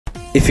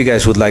if you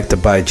guys would like to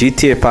buy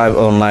GTA 5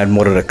 online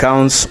modded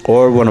accounts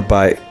or want to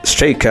buy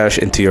straight cash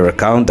into your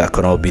account, that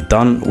can all be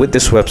done with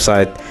this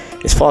website.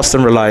 It's fast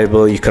and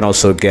reliable. You can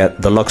also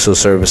get the Luxo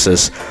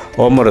services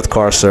or modded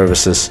car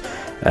services.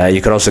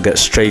 You can also get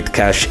straight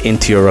cash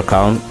into your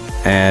account,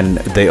 and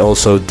they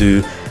also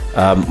do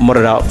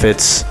modded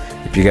outfits.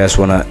 If you guys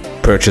want to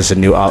purchase a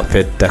new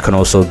outfit, that can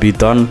also be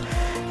done.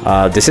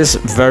 This is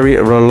very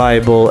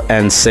reliable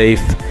and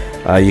safe.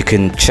 You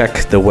can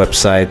check the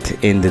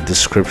website in the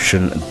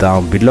description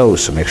down below,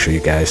 so make sure you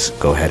guys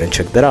go ahead and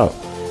check that out.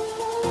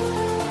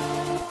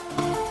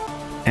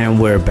 And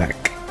we're back.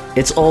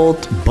 It's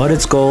old, but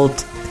it's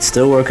gold. It's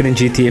still working in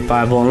GTA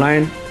 5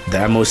 Online.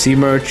 The MOC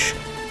merch,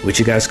 which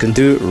you guys can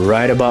do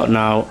right about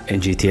now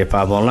in GTA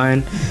 5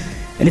 Online.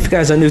 And if you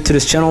guys are new to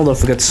this channel, don't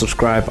forget to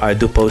subscribe. I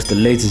do post the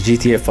latest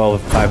GTA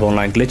 5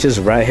 Online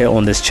glitches right here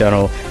on this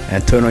channel,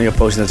 and turn on your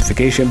post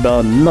notification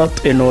bell,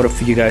 not in order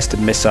for you guys to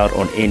miss out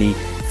on any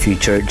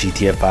future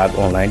GTA 5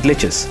 Online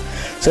glitches.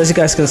 So as you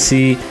guys can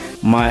see,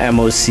 my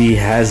MOC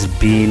has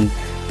been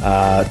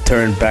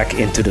turned back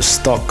into the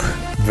stock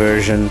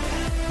version,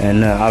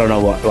 and I don't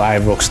know why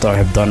Rockstar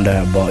have done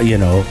that, but you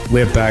know,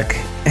 we're back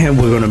and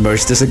we're gonna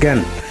merge this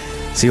again.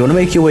 So you want to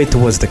make your way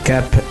towards the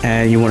cap,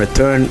 and you want to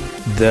turn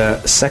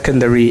the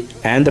secondary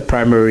and the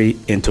primary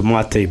into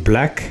matte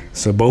black,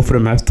 so both of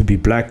them have to be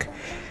black.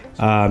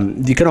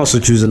 You can also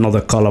choose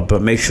another color,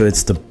 but make sure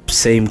it's the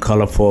same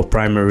color for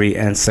primary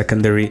and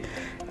secondary.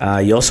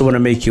 You also want to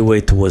make your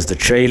way towards the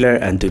trailer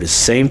and do the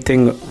same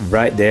thing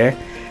right there,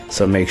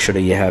 so make sure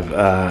that you have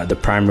the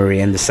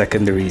primary and the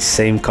secondary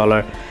same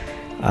color.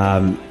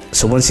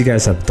 So once you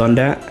guys have done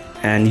that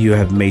and you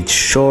have made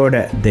sure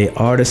that they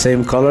are the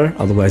same color,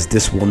 otherwise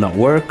this will not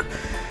work,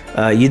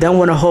 you then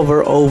want to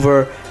hover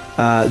over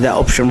that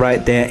option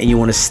right there, and you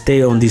want to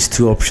stay on these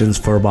two options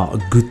for about a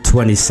good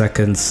 20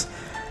 seconds.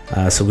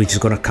 So we're just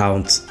gonna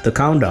count the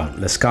countdown.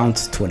 Let's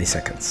count 20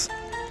 seconds.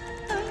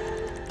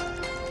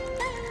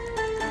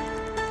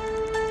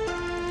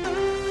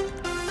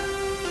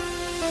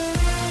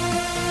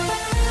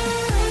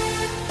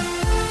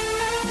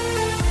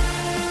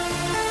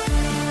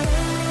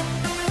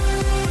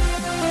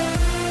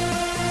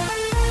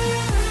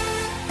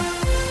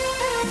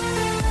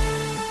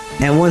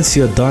 And once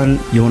you're done,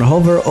 you want to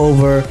hover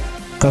over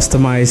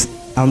customize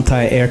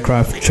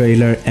anti-aircraft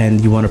trailer,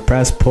 and you want to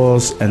press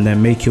pause and then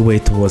make your way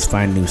towards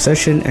find new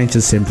session, and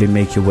just simply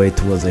make your way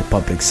towards a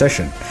public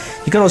session.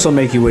 You can also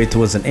make your way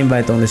towards an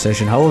invite only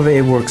session. However,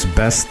 it works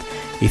best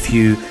if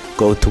you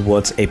go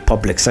towards a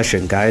public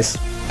session, guys.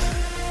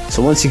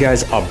 So once you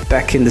guys are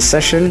back in the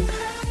session,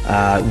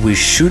 we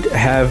should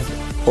have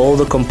all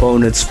the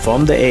components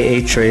from the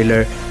AA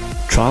trailer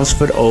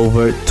transferred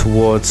over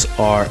towards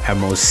our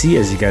MOC.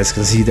 As you guys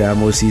can see, the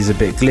MOC is a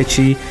bit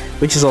glitchy,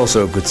 which is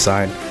also a good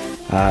sign.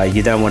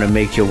 You then want to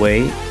make your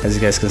way, as you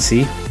guys can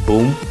see,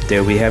 boom,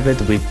 there we have it.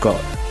 We've got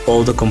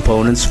all the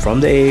components from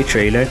the AA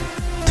trailer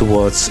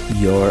towards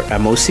your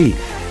MOC.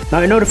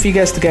 Now, in order for you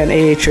guys to get an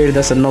AA trailer,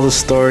 that's another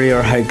story.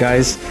 Alright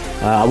guys,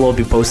 I will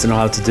be posting on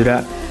how to do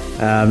that.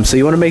 So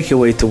you want to make your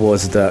way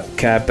towards the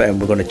cap, and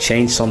we're going to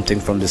change something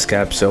from this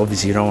cap. So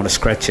obviously you don't want to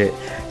scratch it,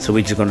 so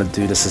we're just going to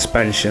do the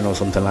suspension or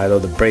something like that, or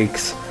the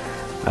brakes,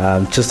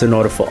 just in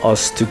order for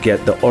us to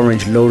get the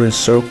orange loading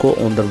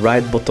circle on the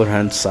right bottom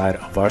hand side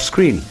of our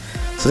screen.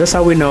 So that's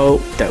how we know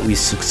that we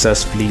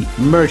successfully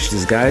merged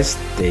this, guys.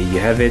 There you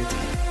have it.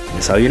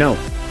 That's how you know.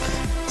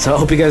 So I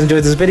hope you guys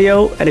enjoyed this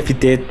video, and if you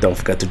did, don't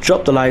forget to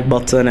drop the like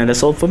button. And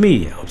that's all for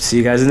me. I hope to see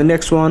you guys in the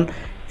next one,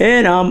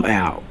 and I'm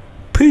out.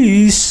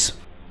 Peace.